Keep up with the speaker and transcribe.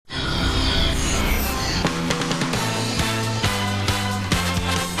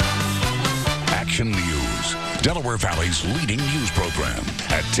Delaware Valley's leading news program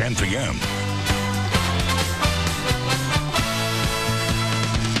at 10 p.m.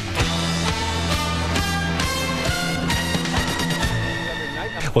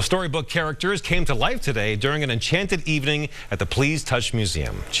 Well, Storybook characters came to life today during an enchanted evening at the Please Touch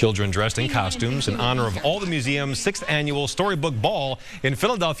Museum. Children dressed in costumes in honor of all the museum's 6th annual Storybook Ball in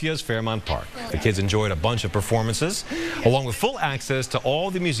Philadelphia's Fairmount Park. The kids enjoyed a bunch of performances, along with full access to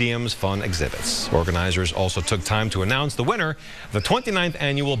all the museum's fun exhibits. Organizers also took time to announce the winner of the 29th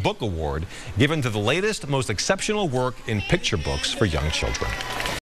Annual Book Award, given to the latest, most exceptional work in picture books for young children.